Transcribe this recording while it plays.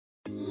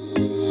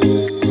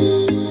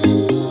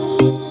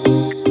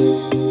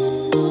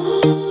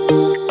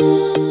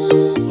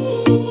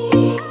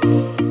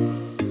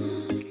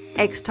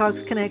X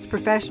Talks connects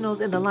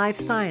professionals in the life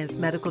science,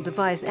 medical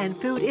device, and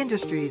food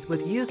industries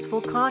with useful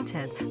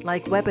content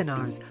like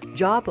webinars,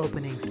 job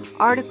openings,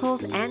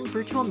 articles, and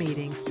virtual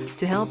meetings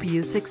to help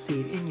you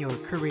succeed in your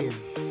career.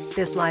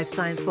 This life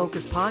science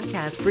focused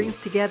podcast brings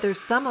together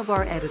some of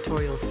our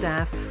editorial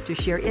staff to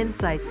share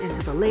insights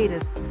into the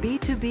latest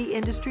B2B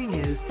industry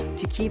news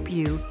to keep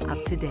you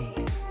up to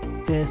date.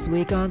 This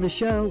week on the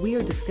show, we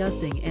are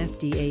discussing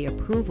FDA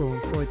approval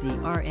for the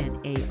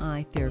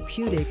RNAi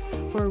therapeutic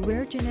for a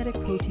rare genetic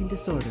protein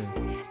disorder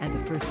and the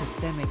first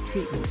systemic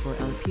treatment for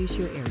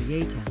alopecia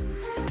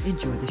areata.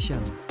 Enjoy the show.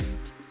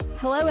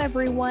 Hello,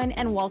 everyone,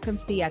 and welcome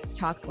to the X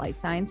Talks Life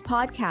Science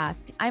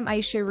Podcast. I'm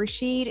Aisha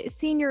Rashid,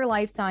 Senior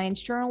Life Science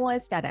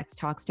Journalist at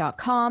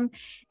xtalks.com.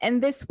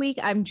 And this week,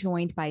 I'm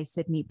joined by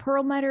Sydney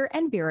Perlmutter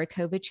and Vera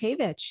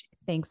Kovacevic.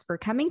 Thanks for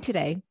coming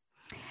today.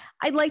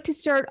 I'd like to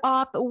start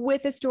off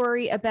with a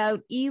story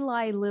about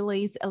Eli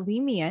Lilly's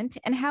Olumiant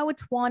and how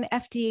it's won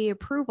FDA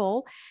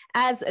approval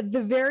as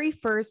the very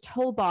first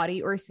whole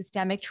body or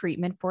systemic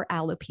treatment for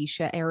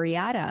alopecia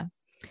areata.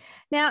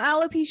 Now,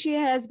 alopecia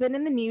has been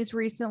in the news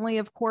recently,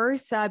 of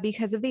course,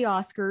 because of the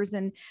Oscars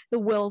and the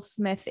Will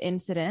Smith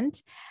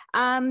incident.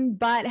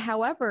 But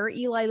however,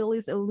 Eli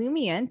Lilly's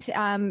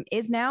Olumiant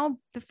is now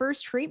the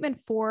first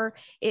treatment for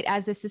it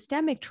as a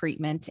systemic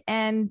treatment.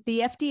 And the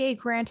FDA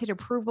granted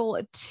approval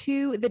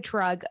to the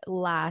drug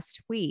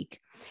last week.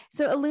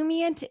 So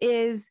Olumiant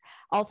is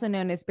also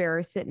known as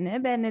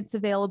baricitinib, and it's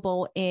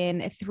available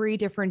in 3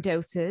 different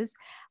doses,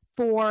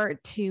 4,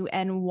 2,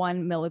 and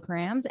 1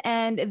 milligrams,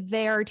 and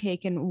they are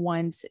taken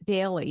once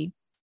daily.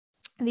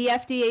 The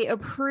FDA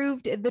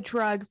approved the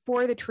drug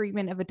for the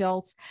treatment of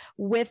adults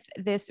with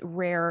this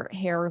rare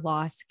hair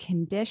loss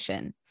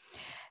condition.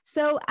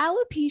 So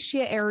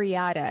alopecia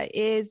areata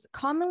is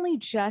commonly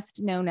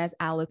just known as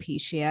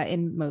alopecia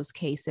in most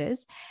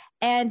cases,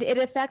 and it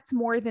affects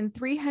more than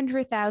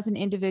 300,000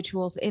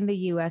 individuals in the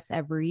U.S.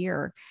 every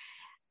year.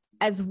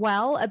 As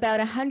well, about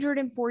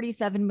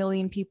 147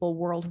 million people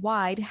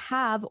worldwide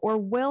have or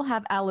will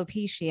have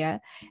alopecia,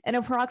 and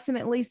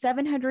approximately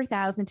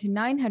 700,000 to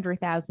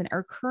 900,000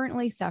 are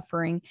currently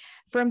suffering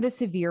from the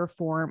severe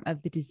form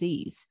of the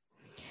disease.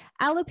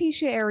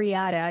 Alopecia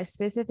areata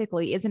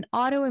specifically is an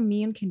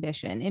autoimmune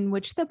condition in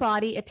which the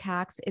body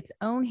attacks its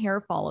own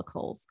hair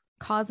follicles,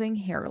 causing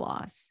hair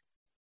loss.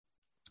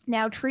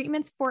 Now,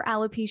 treatments for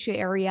alopecia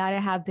areata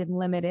have been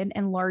limited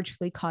and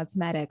largely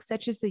cosmetic,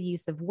 such as the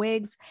use of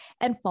wigs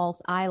and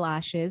false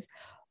eyelashes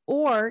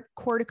or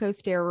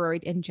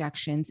corticosteroid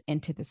injections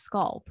into the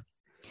scalp.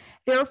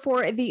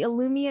 Therefore, the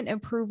Olumiant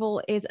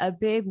approval is a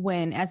big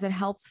win as it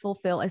helps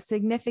fulfill a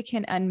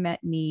significant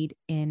unmet need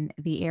in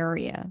the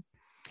area.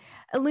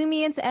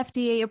 Olumiant's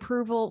FDA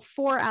approval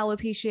for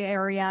alopecia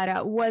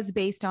areata was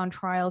based on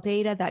trial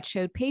data that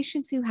showed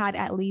patients who had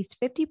at least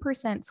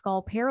 50%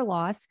 scalp hair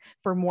loss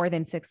for more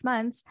than 6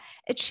 months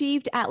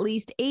achieved at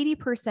least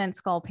 80%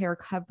 scalp hair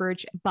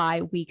coverage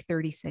by week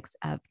 36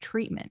 of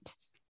treatment.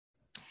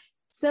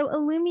 So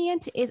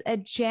Olumiant is a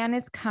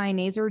Janus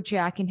kinase or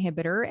JAK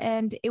inhibitor,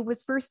 and it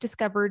was first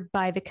discovered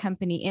by the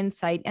company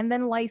Incyte and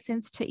then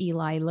licensed to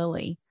Eli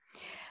Lilly.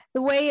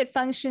 The way it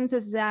functions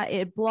is that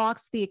it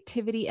blocks the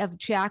activity of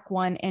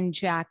JAK1 and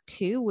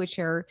JAK2, which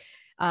are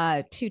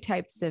 2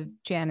 types of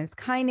Janus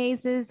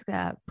kinases,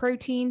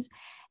 proteins,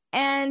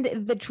 and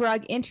the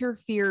drug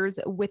interferes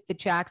with the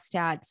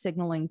JAK-STAT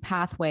signaling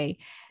pathway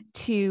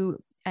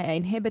to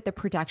inhibit the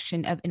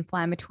production of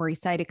inflammatory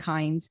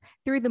cytokines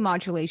through the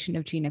modulation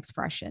of gene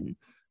expression.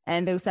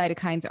 And those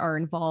cytokines are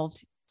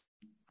involved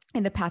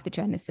in the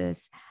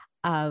pathogenesis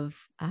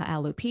of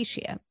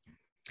alopecia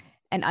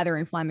and other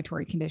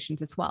inflammatory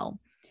conditions as well.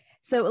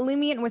 So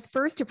Olumiant was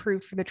first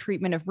approved for the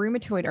treatment of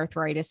rheumatoid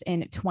arthritis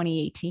in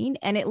 2018,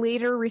 and it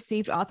later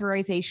received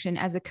authorization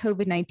as a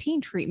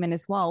COVID-19 treatment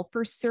as well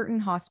for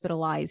certain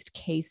hospitalized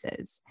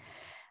cases.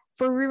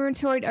 For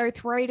rheumatoid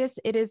arthritis,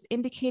 it is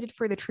indicated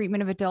for the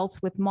treatment of adults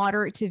with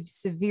moderate to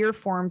severe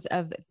forms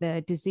of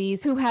the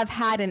disease who have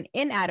had an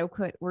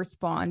inadequate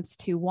response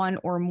to one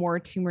or more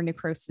tumor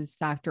necrosis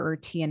factor or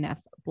TNF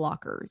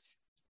blockers.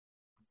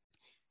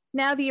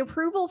 Now, the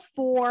approval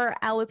for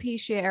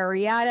alopecia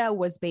areata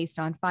was based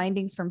on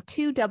findings from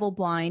 2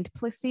 double-blind,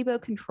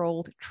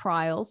 placebo-controlled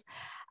trials.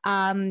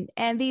 And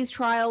these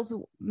trials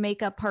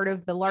make up part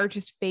of the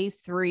largest phase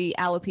 3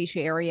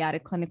 alopecia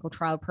areata clinical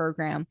trial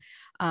program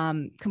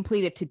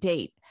completed to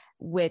date,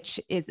 which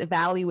is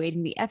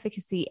evaluating the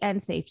efficacy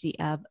and safety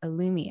of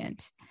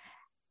Olumiant.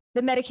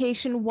 The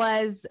medication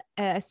was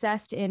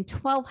assessed in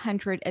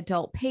 1,200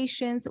 adult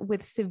patients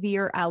with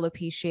severe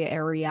alopecia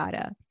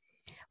areata.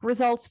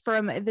 Results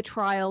from the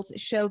trials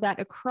show that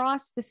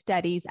across the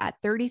studies at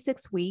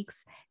 36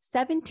 weeks,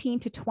 17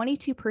 to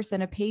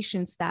 22% of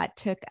patients that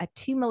took a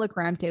 2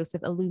 milligram dose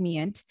of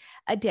Olumiant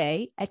a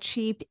day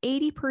achieved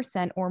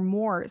 80% or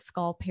more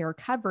scalp hair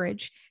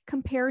coverage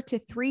compared to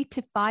 3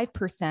 to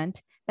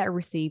 5% that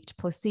received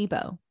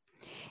placebo.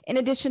 In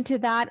addition to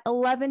that,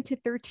 11 to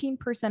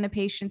 13% of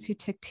patients who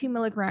took 2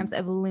 milligrams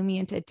of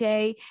Olumiant a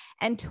day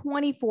and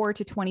 24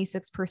 to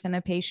 26%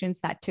 of patients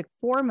that took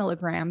 4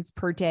 milligrams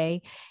per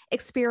day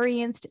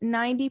experienced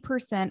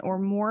 90% or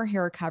more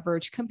hair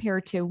coverage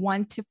compared to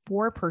 1 to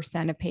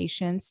 4% of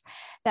patients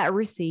that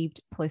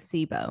received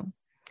placebo.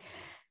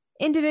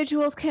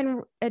 Individuals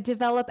can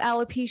develop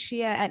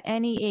alopecia at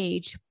any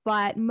age,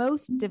 but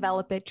most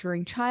develop it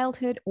during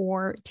childhood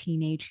or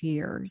teenage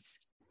years.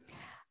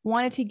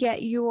 Wanted to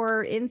get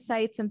your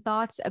insights and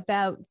thoughts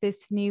about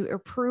this new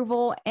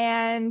approval.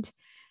 And,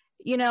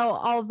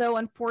 although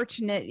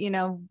unfortunate,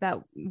 that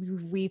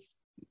we've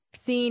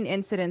seen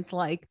incidents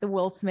like the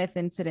Will Smith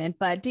incident,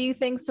 but do you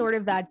think sort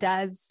of that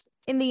does,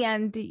 in the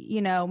end,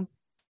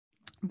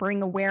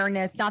 bring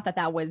awareness? Not that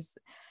that was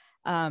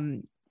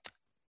an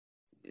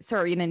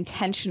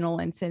intentional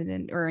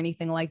incident or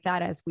anything like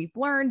that, as we've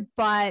learned,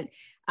 but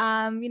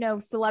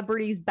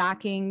celebrities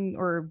backing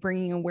or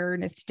bringing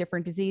awareness to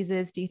different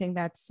diseases. Do you think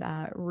that's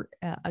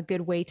a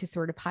good way to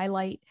sort of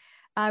highlight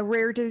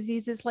rare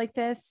diseases like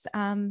this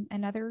and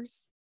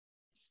others?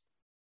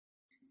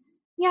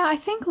 Yeah, I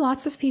think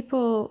lots of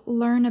people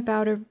learn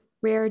about a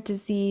rare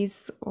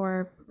disease,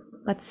 or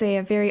let's say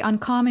a very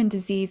uncommon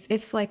disease,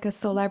 if like a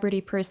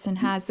celebrity person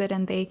has it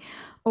and they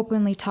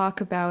openly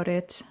talk about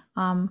it,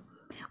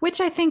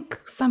 which I think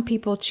some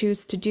people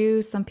choose to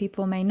do, some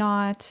people may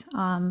not.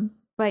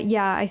 But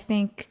yeah, I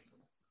think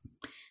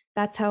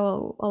that's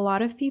how a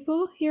lot of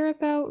people hear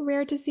about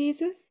rare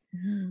diseases.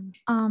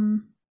 Mm-hmm.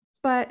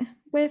 But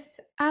with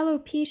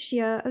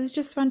alopecia, I was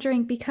just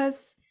wondering,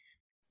 because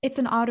it's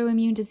an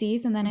autoimmune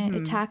disease and then it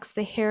attacks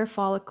the hair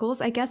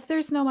follicles, I guess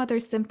there's no other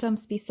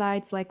symptoms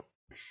besides like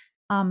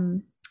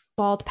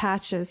bald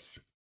patches.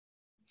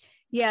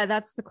 Yeah,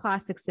 that's the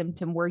classic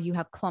symptom where you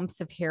have clumps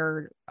of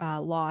hair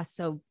loss.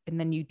 And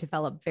then you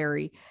develop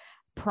very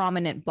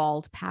prominent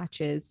bald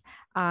patches.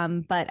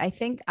 But I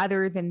think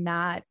other than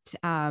that,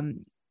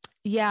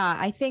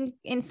 I think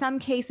in some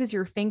cases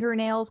your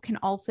fingernails can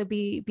also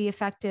be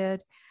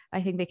affected.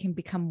 I think they can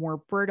become more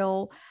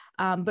brittle.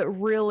 But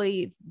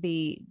really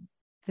the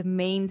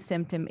main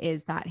symptom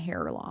is that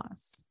hair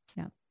loss.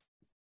 Yeah.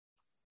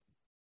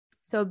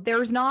 So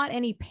there's not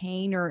any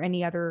pain or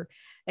any other,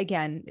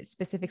 again,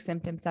 specific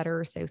symptoms that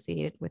are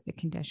associated with the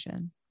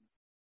condition.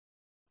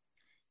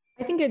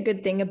 I think a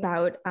good thing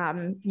about,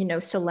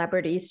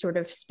 celebrities sort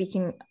of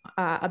speaking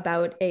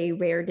about a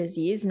rare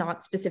disease,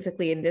 not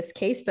specifically in this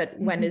case, but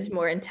when is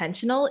more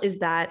intentional, is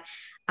that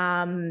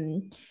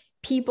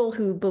people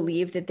who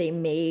believe that they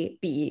may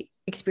be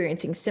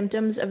experiencing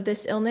symptoms of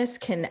this illness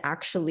can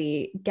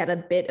actually get a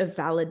bit of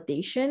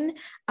validation,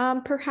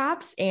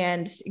 perhaps,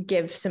 and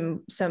give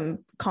some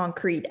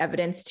concrete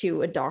evidence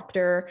to a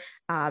doctor,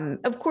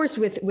 of course,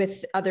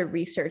 with other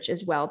research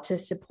as well to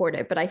support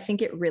it. But I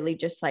think it really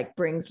just like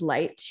brings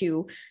light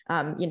to,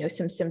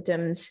 some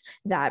symptoms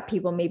that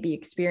people may be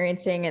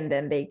experiencing, and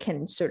then they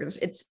can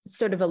it's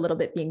sort of a little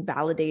bit being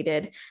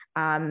validated.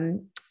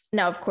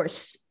 Now, of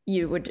course,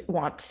 you would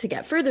want to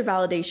get further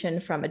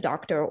validation from a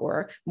doctor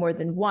or more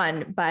than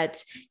one.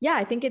 But yeah,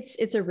 I think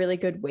it's a really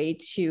good way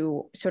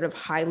to sort of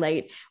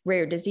highlight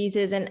rare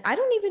diseases. And I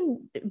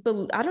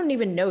don't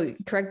even know,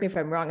 correct me if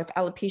I'm wrong, if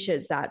alopecia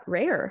is that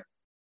rare.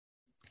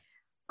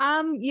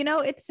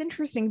 It's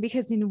interesting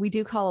because we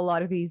do call a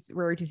lot of these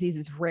rare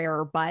diseases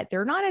rare, but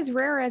they're not as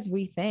rare as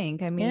we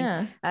think. I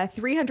mean,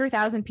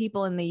 300,000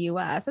 people in the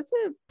US, that's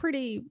a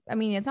pretty,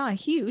 it's not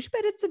huge,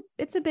 but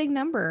it's a big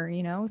number,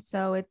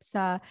 so it's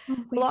a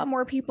lot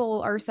more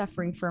people are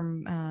suffering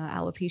from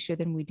alopecia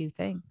than we do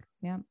think.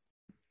 Yeah.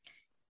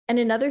 And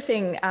another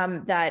thing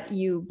that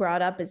you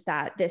brought up is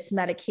that this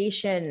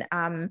medication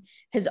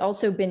has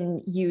also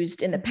been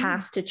used in the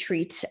past to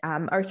treat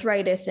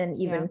arthritis and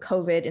even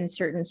COVID in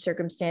certain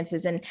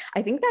circumstances. And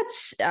I think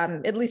that's,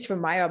 at least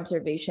from my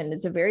observation,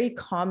 is a very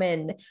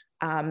common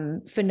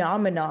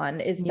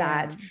phenomenon, is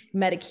that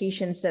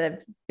medications that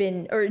have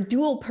been, or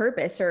dual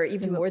purpose, or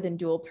even more than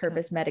dual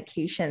purpose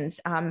medications.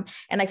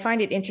 And I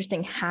find it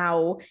interesting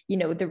how,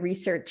 the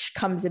research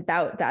comes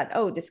about that,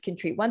 this can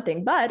treat one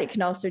thing, but it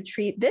can also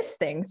treat this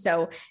thing.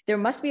 So there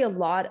must be a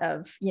lot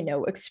of,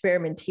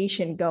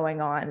 experimentation going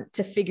on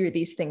to figure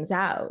these things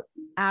out.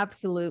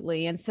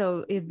 Absolutely. And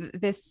so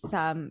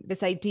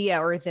this idea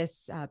or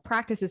this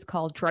practice is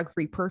called drug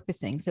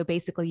repurposing. So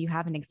basically you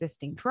have an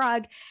existing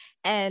drug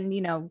and,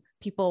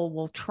 people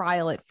will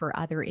trial it for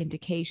other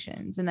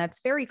indications. And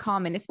that's very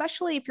common,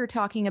 especially if you're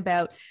talking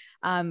about,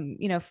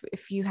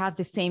 if you have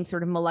the same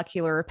sort of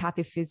molecular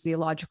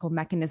pathophysiological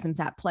mechanisms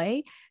at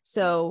play.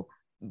 So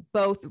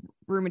both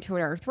rheumatoid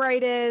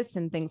arthritis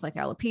and things like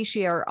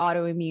alopecia are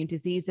autoimmune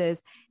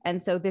diseases.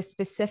 And so this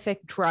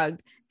specific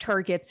drug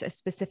targets a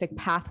specific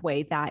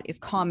pathway that is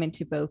common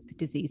to both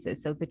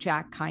diseases. So the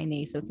JAK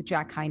kinase, so it's a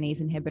JAK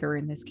kinase inhibitor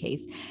in this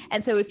case.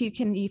 And so if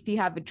you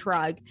have a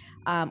drug,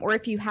 or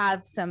if you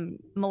have some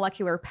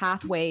molecular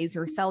pathways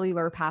or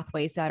cellular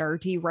pathways that are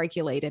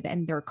deregulated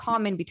and they're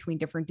common between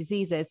different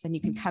diseases, then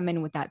you can come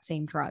in with that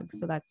same drug.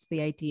 So that's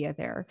the idea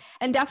there.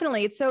 And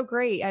definitely it's so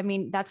great.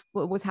 That's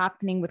what was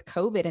happening with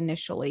COVID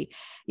initially.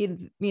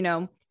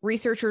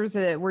 researchers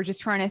were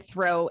just trying to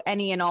throw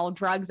any and all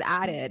drugs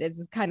at it.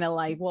 It's kind of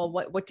like, well,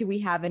 what do we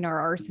have in our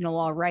arsenal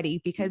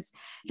already? Because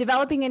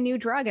developing a new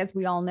drug, as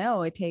we all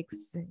know, it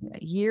takes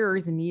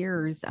years and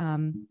years.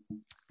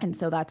 And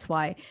so that's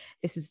why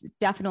this is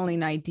definitely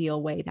an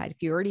ideal way that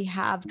if you already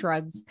have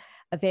drugs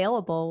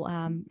available,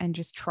 and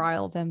just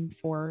trial them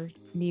for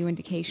new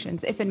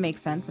indications, if it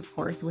makes sense, of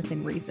course,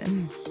 within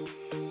reason.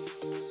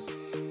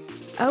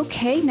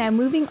 Okay, now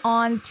moving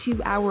on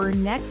to our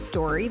next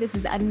story. This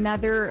is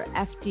another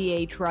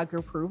FDA drug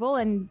approval,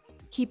 and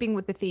keeping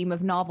with the theme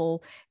of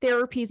novel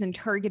therapies and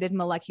targeted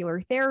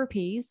molecular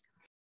therapies.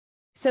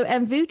 So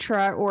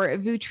Amvuttra, or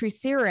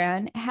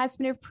vutrisiran, has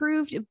been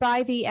approved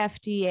by the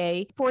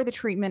FDA for the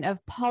treatment of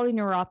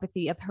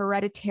polyneuropathy of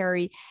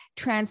hereditary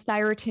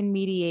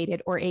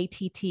transthyretin-mediated, or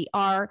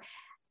ATTR,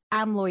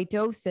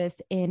 amyloidosis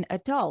in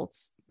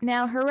adults.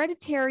 Now,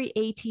 hereditary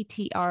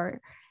ATTR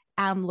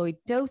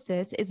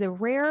amyloidosis is a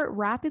rare,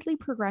 rapidly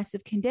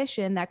progressive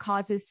condition that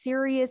causes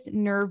serious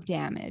nerve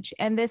damage,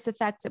 and this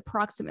affects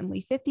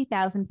approximately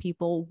 50,000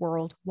 people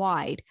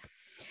worldwide.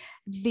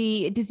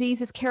 The disease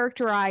is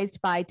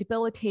characterized by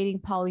debilitating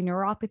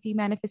polyneuropathy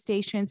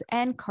manifestations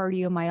and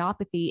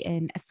cardiomyopathy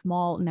in a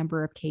small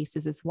number of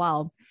cases as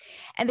well.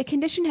 And the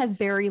condition has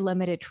very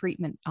limited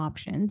treatment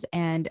options.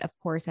 And of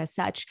course, as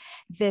such,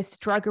 this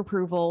drug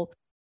approval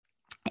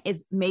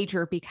is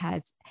major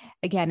because,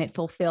 again, it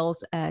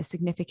fulfills a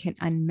significant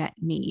unmet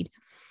need.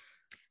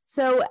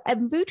 So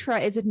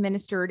Amvuttra is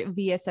administered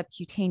via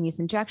subcutaneous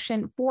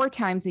injection 4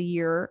 times a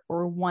year,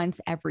 or once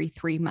every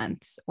 3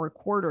 months, or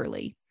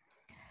quarterly.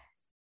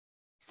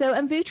 So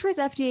Amvuttra's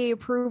FDA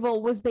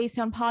approval was based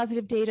on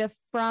positive data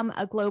from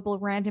a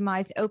global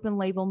randomized open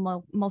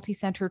label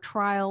multi-center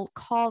trial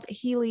called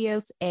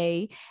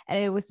HELIOS-A,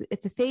 and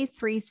it's a phase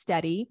 3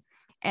 study.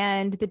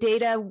 And the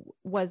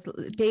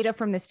data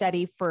from the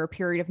study for a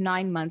period of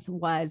 9 months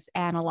was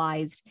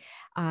analyzed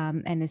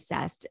and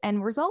assessed.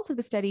 And results of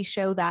the study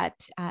show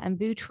that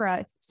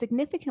Amvuttra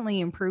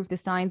significantly improved the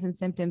signs and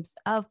symptoms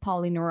of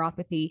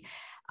polyneuropathy.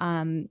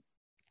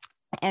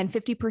 And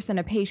 50%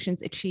 of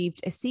patients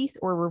achieved a cease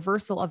or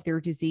reversal of their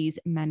disease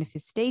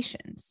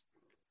manifestations.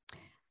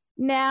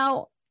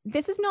 Now,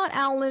 this is not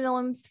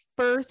Alnylam's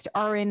first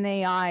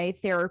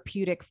RNAi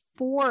therapeutic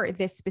for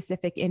this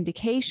specific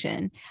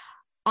indication.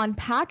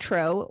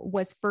 Onpattro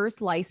was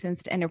first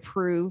licensed and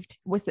approved,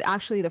 was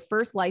actually the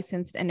first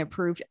licensed and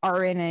approved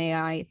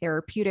RNAi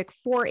therapeutic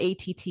for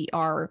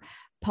ATTR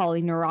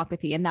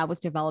polyneuropathy, and that was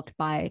developed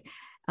by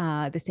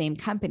the same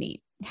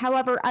company.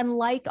 However,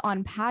 unlike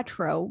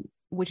Onpattro,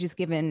 which is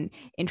given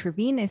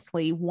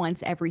intravenously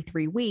once every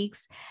 3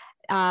 weeks,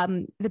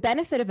 the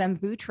benefit of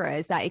Amvuttra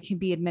is that it can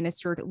be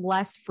administered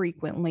less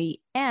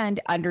frequently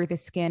and under the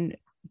skin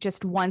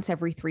just once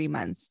every 3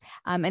 months.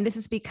 And this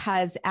is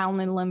because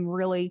Alnylam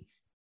really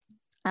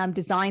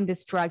designed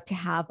this drug to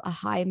have a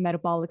high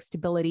metabolic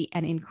stability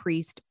and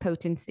increased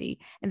potency.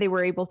 And they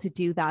were able to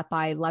do that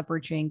by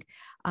leveraging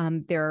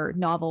their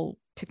novel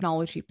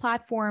technology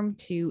platform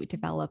to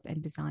develop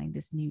and design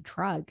this new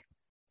drug.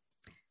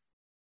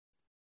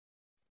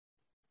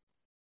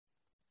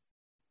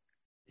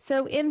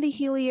 So in the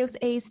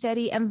HELIOS-A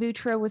study,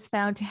 Amvuttra was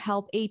found to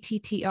help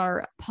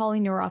ATTR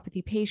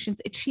polyneuropathy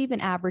patients achieve an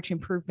average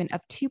improvement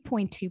of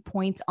 2.2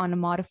 points on a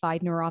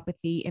modified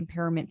neuropathy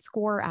impairment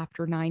score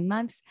after 9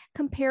 months,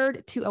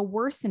 compared to a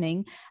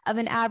worsening of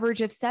an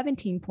average of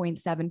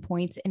 17.7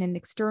 points in an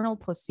external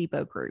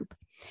placebo group.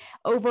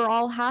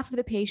 Overall, half of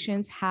the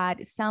patients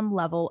had some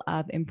level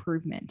of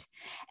improvement.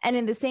 And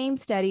in the same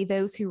study,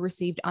 those who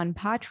received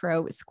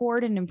Onpattro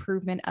scored an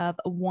improvement of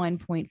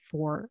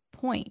 1.4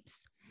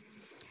 points.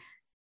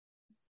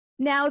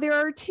 Now, there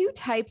are 2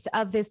 types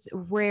of this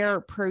rare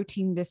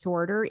protein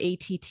disorder,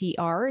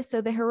 ATTR. So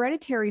the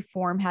hereditary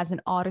form has an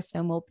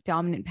autosomal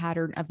dominant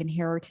pattern of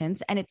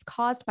inheritance, and it's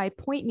caused by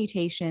point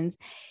mutations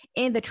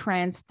in the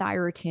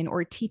transthyretin,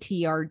 or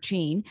TTR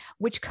gene,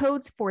 which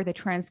codes for the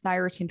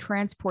transthyretin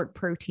transport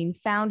protein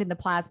found in the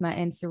plasma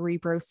and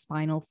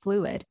cerebrospinal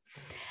fluid.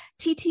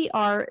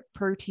 TTR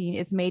protein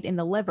is made in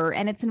the liver,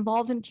 and it's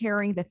involved in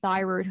carrying the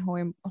thyroid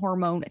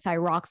hormone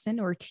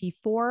thyroxine, or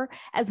T4,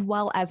 as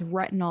well as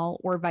retinol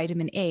or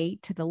vitamin A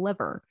to the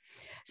liver.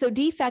 So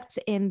defects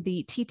in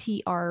the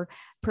TTR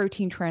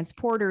protein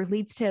transporter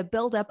leads to a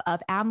buildup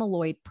of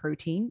amyloid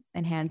protein,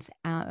 and hence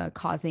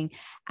causing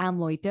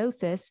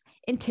amyloidosis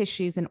in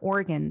tissues and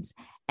organs.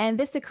 And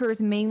this occurs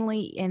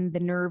mainly in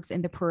the nerves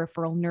in the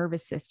peripheral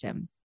nervous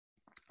system.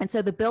 And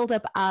so the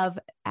buildup of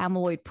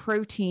amyloid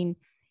protein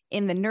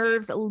in the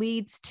nerves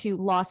leads to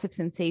loss of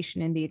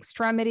sensation in the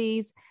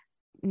extremities,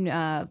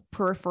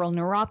 peripheral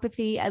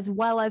neuropathy, as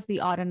well as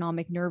the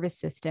autonomic nervous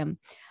system,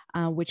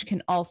 which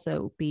can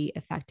also be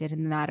affected.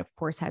 And that, of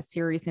course, has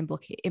serious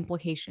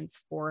implications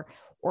for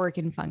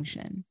organ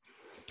function.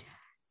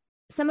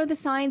 Some of the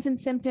signs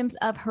and symptoms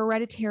of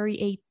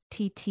hereditary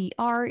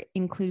ATTR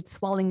include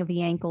swelling of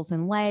the ankles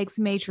and legs,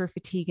 major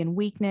fatigue and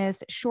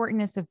weakness,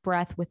 shortness of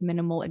breath with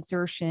minimal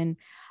exertion,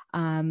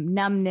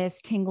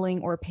 numbness,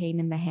 tingling, or pain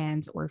in the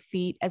hands or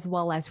feet, as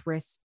well as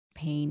wrist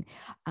pain,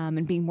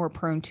 and being more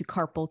prone to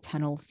carpal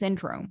tunnel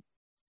syndrome.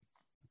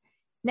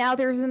 Now,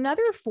 there's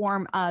another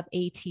form of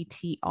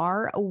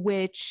ATTR,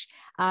 which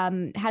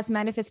has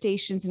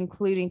manifestations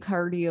including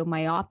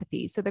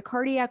cardiomyopathy. So the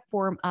cardiac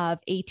form of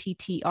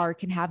ATTR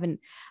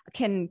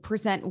can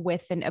present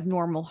with an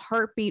abnormal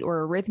heartbeat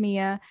or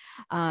arrhythmia,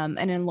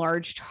 an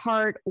enlarged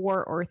heart,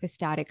 or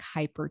orthostatic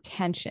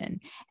hypertension.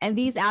 And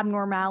these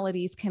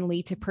abnormalities can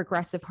lead to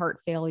progressive heart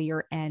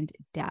failure and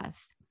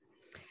death.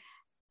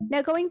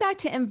 Now, going back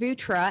to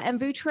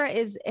Amvuttra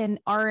is an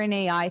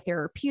RNAi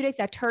therapeutic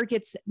that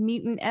targets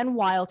mutant and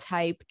wild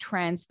type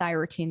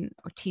transthyretin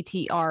or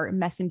TTR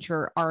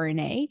messenger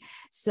RNA.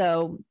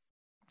 So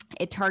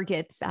it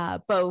targets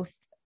both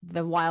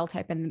the wild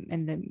type and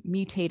the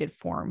mutated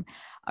form,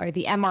 or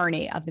the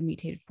mRNA of the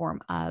mutated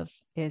form of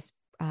this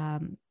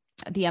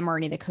the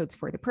mRNA that codes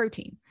for the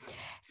protein.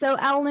 So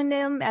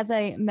Alnylam, as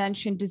I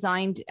mentioned,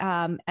 designed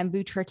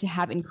Amvuttra to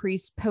have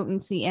increased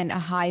potency and a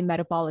high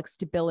metabolic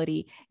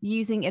stability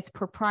using its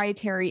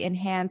proprietary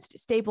enhanced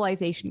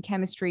stabilization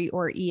chemistry,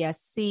 or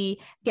ESC,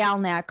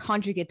 GalNAc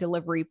conjugate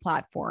delivery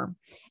platform.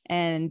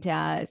 And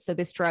so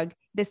this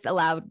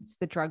allows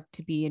the drug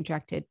to be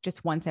injected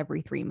just once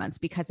every 3 months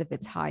because of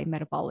its high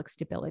metabolic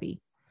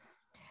stability.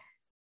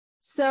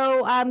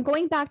 So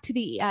going back to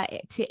the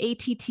to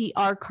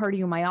ATTR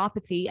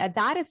cardiomyopathy,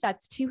 that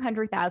affects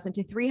 200,000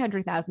 to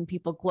 300,000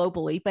 people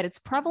globally, but its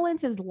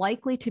prevalence is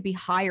likely to be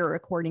higher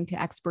according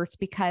to experts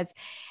because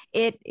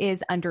it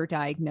is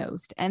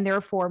underdiagnosed, and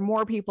therefore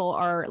more people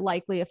are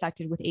likely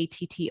affected with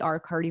ATTR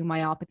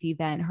cardiomyopathy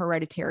than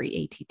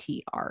hereditary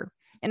ATTR.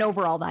 And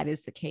overall, that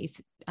is the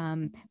case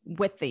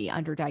with the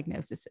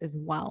underdiagnosis as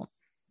well.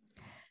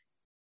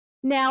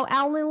 Now,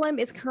 Alnylam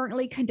is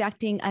currently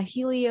conducting a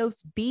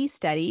HELIOS-B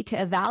study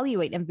to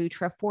evaluate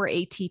Amvuttra for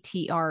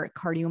ATTR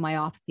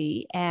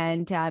cardiomyopathy,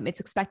 and it's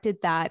expected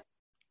that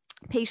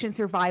patient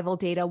survival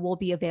data will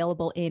be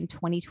available in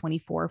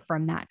 2024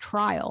 from that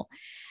trial.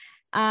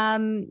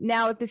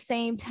 Now, at the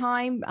same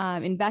time,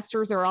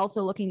 investors are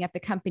also looking at the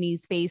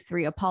company's phase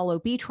 3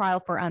 APOLLO-B trial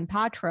for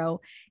Onpattro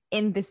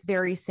in this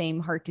very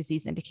same heart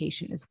disease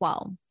indication as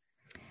well.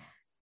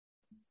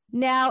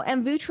 Now,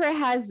 Amvuttra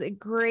has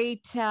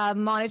great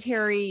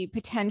monetary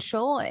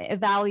potential.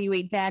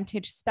 Evaluate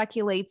Vantage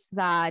speculates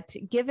that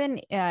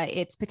given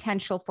its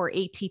potential for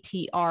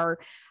ATTR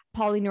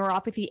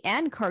polyneuropathy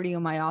and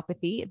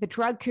cardiomyopathy, the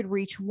drug could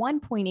reach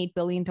 $1.8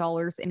 billion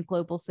in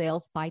global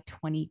sales by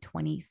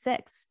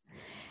 2026.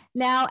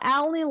 Now,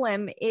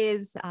 Alnylam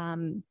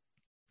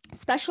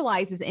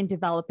specializes in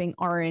developing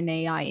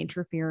RNAi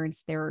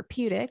interference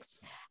therapeutics.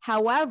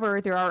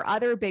 However, there are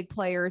other big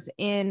players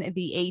in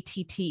the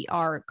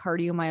ATTR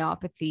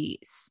cardiomyopathy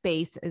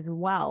space as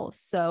well.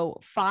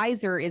 So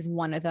Pfizer is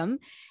one of them,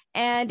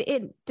 and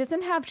it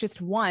doesn't have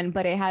just one,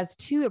 but it has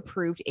 2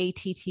 approved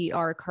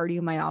ATTR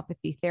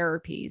cardiomyopathy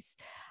therapies,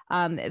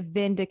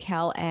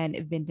 Vyndaqel and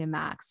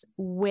Vyndamax,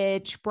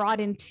 which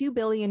brought in $2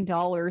 billion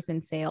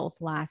in sales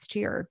last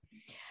year.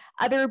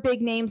 Other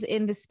big names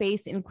in the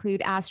space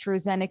include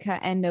AstraZeneca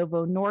and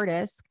Novo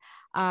Nordisk.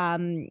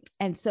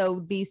 And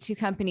so these 2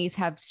 companies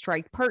have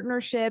strike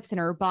partnerships and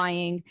are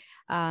buying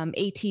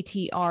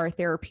ATTR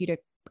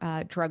therapeutic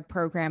drug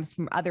programs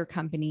from other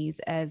companies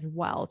as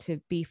well to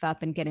beef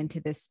up and get into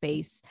this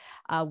space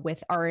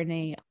with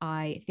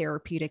RNAi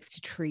therapeutics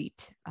to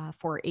treat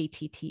for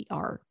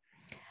ATTR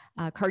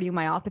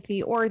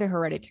cardiomyopathy or the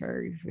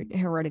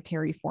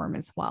hereditary form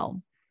as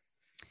well.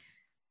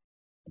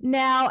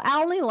 Now,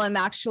 Alnylam,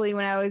 actually,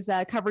 when I was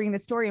covering the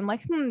story, I'm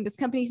like, this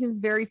company seems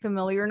very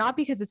familiar, not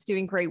because it's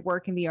doing great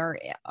work in the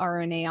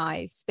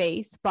RNAi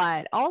space,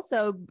 but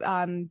also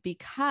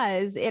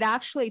because it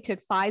actually took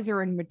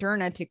Pfizer and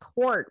Moderna to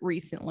court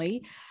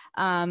recently.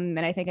 And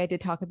I think I did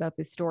talk about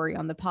this story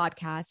on the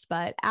podcast,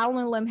 but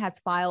Alnylam has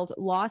filed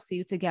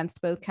lawsuits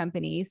against both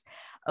companies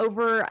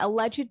over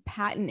alleged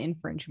patent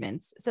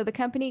infringements. So the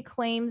company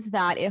claims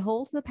that it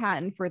holds the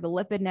patent for the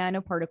lipid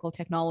nanoparticle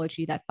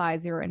technology that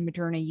Pfizer and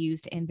Moderna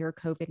used in their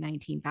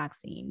COVID-19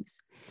 vaccines.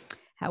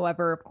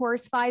 However, of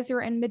course,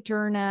 Pfizer and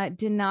Moderna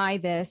deny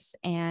this,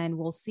 and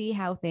we'll see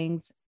how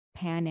things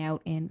pan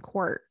out in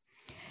court.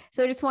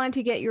 So I just wanted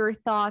to get your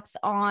thoughts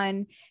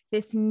on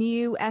this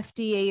new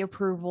FDA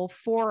approval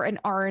for an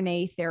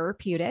RNA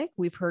therapeutic.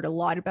 We've heard a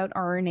lot about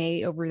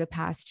RNA over the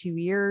past 2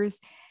 years,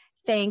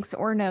 thanks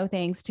or no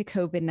thanks to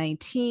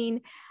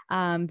COVID-19,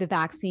 the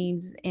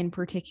vaccines in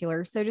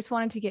particular. So just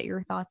wanted to get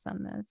your thoughts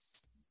on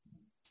this.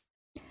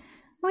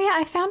 Well, yeah,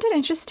 I found it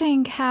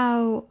interesting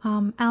how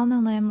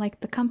Alnylam, like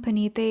the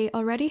company, they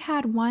already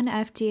had one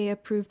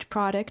FDA-approved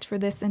product for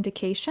this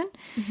indication,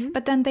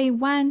 but then they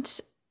went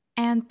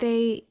and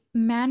they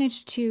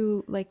managed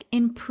to like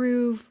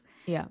improve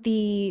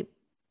the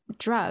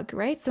drug,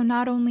 right? So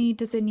not only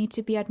does it need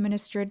to be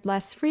administered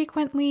less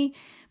frequently,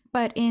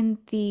 but in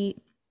the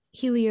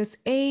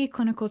HELIOS-A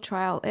clinical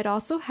trial, it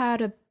also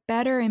had a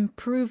better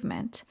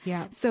improvement.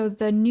 Yeah. So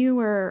the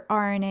newer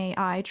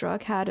RNAi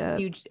drug had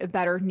a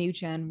better new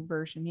gen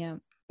version. Yeah.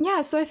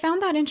 Yeah. So I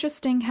found that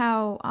interesting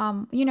how,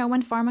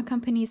 when pharma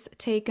companies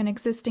take an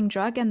existing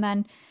drug and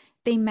then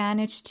they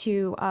manage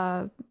to,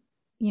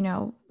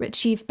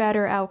 achieve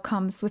better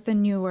outcomes with a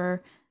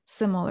newer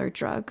similar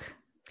drug.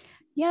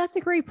 Yeah, that's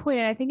a great point.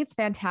 And I think it's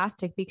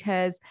fantastic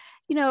because,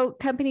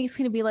 companies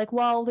can be like,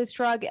 well, this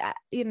drug,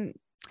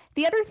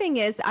 the other thing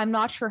is, I'm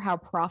not sure how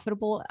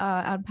profitable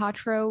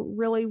Onpattro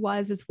really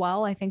was as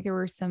well. I think there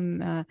were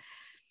some,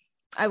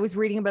 I was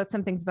reading about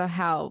some things about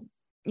how,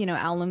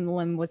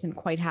 Alnylam wasn't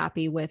quite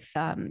happy with,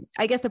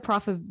 I guess, the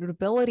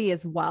profitability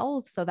as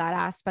well. So that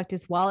aspect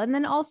as well. And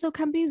then also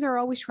companies are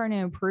always trying to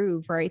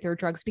improve, right, their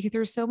drugs because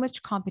there's so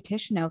much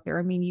competition out there.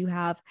 I mean, you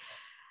have,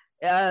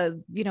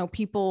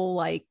 people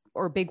like,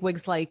 or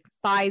bigwigs like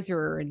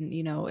Pfizer and,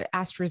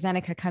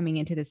 AstraZeneca coming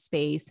into this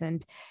space.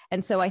 And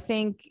so I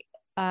think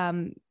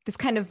this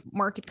kind of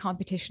market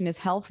competition is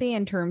healthy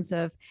in terms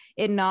of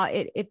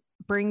it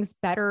brings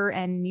better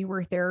and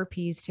newer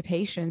therapies to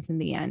patients in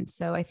the end.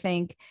 So I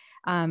think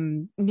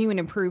new and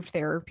improved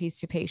therapies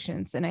to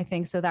patients. And I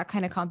think so that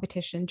kind of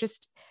competition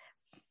just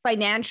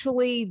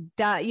financially,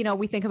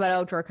 we think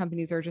about, drug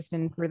companies are just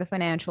in for the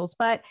financials,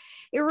 but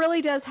it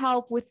really does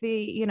help with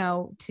the,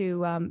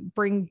 to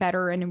bring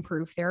better and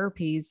improved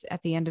therapies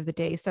at the end of the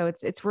day. So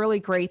it's really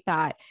great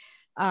that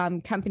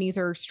companies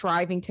are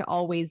striving to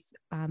always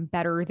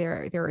better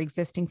their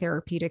existing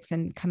therapeutics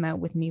and come out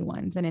with new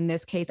ones. And in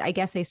this case, I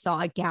guess they saw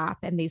a gap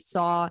and they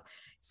saw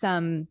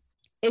some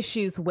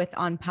issues with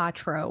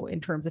Onpattro in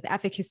terms of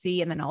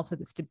efficacy and then also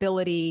the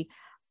stability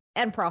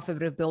and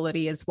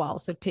profitability as well.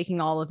 So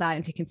taking all of that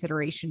into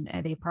consideration,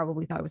 they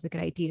probably thought it was a good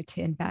idea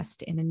to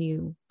invest in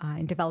in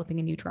developing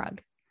a new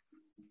drug.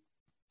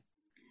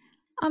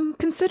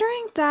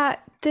 Considering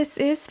that this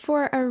is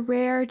for a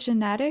rare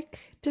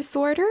genetic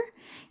disorder,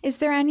 is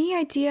there any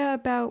idea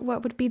about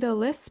what would be the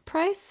list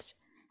price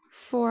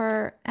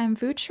for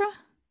Amvuttra?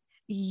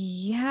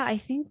 Yeah, I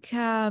think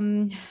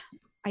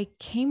I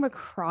came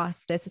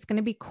across this. It's going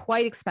to be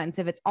quite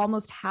expensive. It's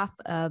almost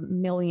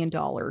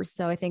 $500,000.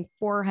 So I think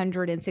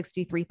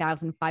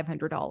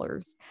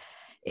 $463,500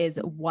 is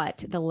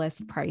what the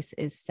list price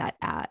is set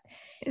at.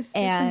 Is this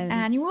an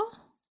annual?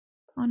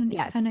 On a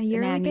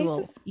yearly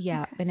basis?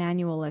 Yeah, an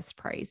annual list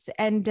price.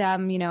 And,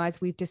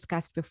 as we've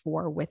discussed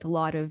before with a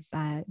lot of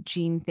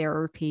gene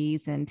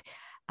therapies and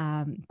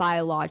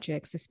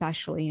biologics,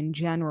 especially in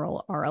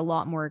general, are a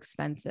lot more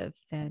expensive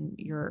than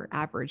your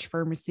average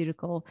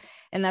pharmaceutical.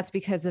 And that's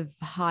because of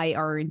high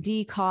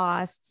R&D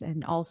costs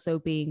and also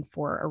being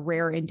for a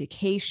rare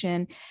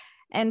indication.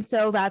 And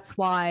so that's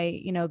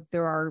why,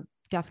 there are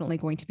definitely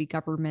going to be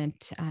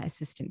government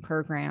assistant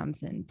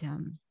programs and,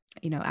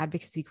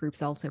 advocacy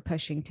groups also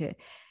pushing to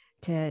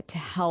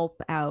help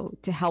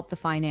the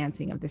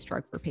financing of this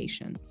drug for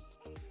patients.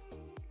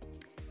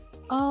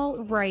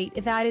 All right,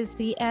 that is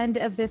the end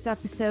of this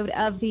episode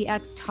of the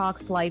X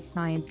Talks Life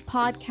Science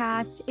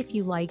podcast. If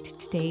you liked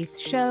today's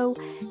show,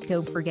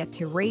 don't forget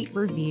to rate,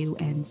 review,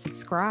 and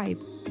subscribe.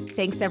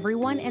 Thanks,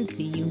 everyone, and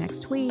see you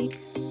next week.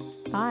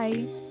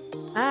 Bye.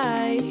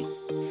 Bye.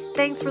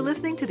 Thanks for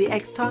listening to the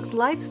X Talks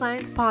Life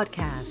Science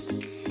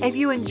podcast. If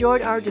you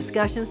enjoyed our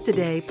discussions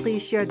today,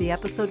 please share the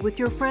episode with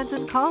your friends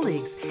and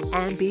colleagues,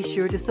 and be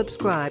sure to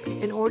subscribe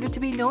in order to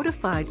be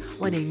notified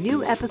when a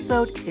new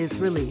episode is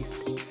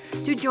released.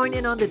 To join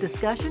in on the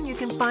discussion, you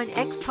can find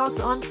X Talks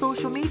on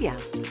social media.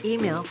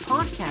 Email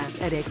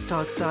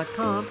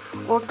podcast@xtalks.com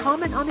or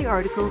comment on the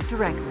articles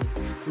directly.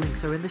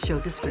 Links are in the show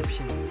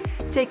description.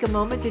 Take a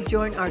moment to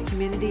join our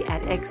community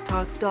at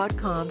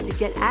xtalks.com to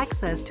get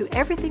access to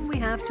everything we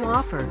have to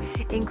offer,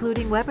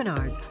 including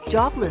webinars,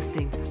 job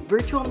listings,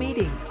 virtual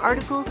meetings,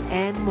 articles,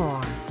 and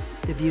more.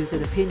 The views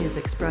and opinions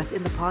expressed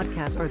in the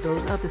podcast are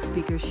those of the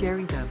speakers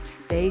sharing them.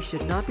 They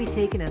should not be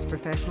taken as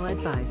professional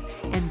advice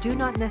and do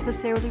not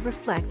necessarily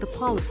reflect the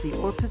policy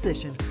or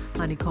position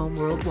Honeycomb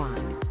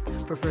Worldwide.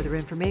 For further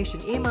information,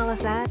 email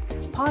us at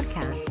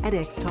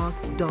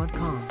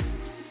podcast@xtalks.com.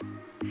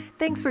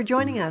 Thanks for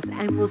joining us,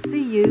 and we'll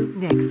see you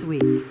next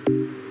week.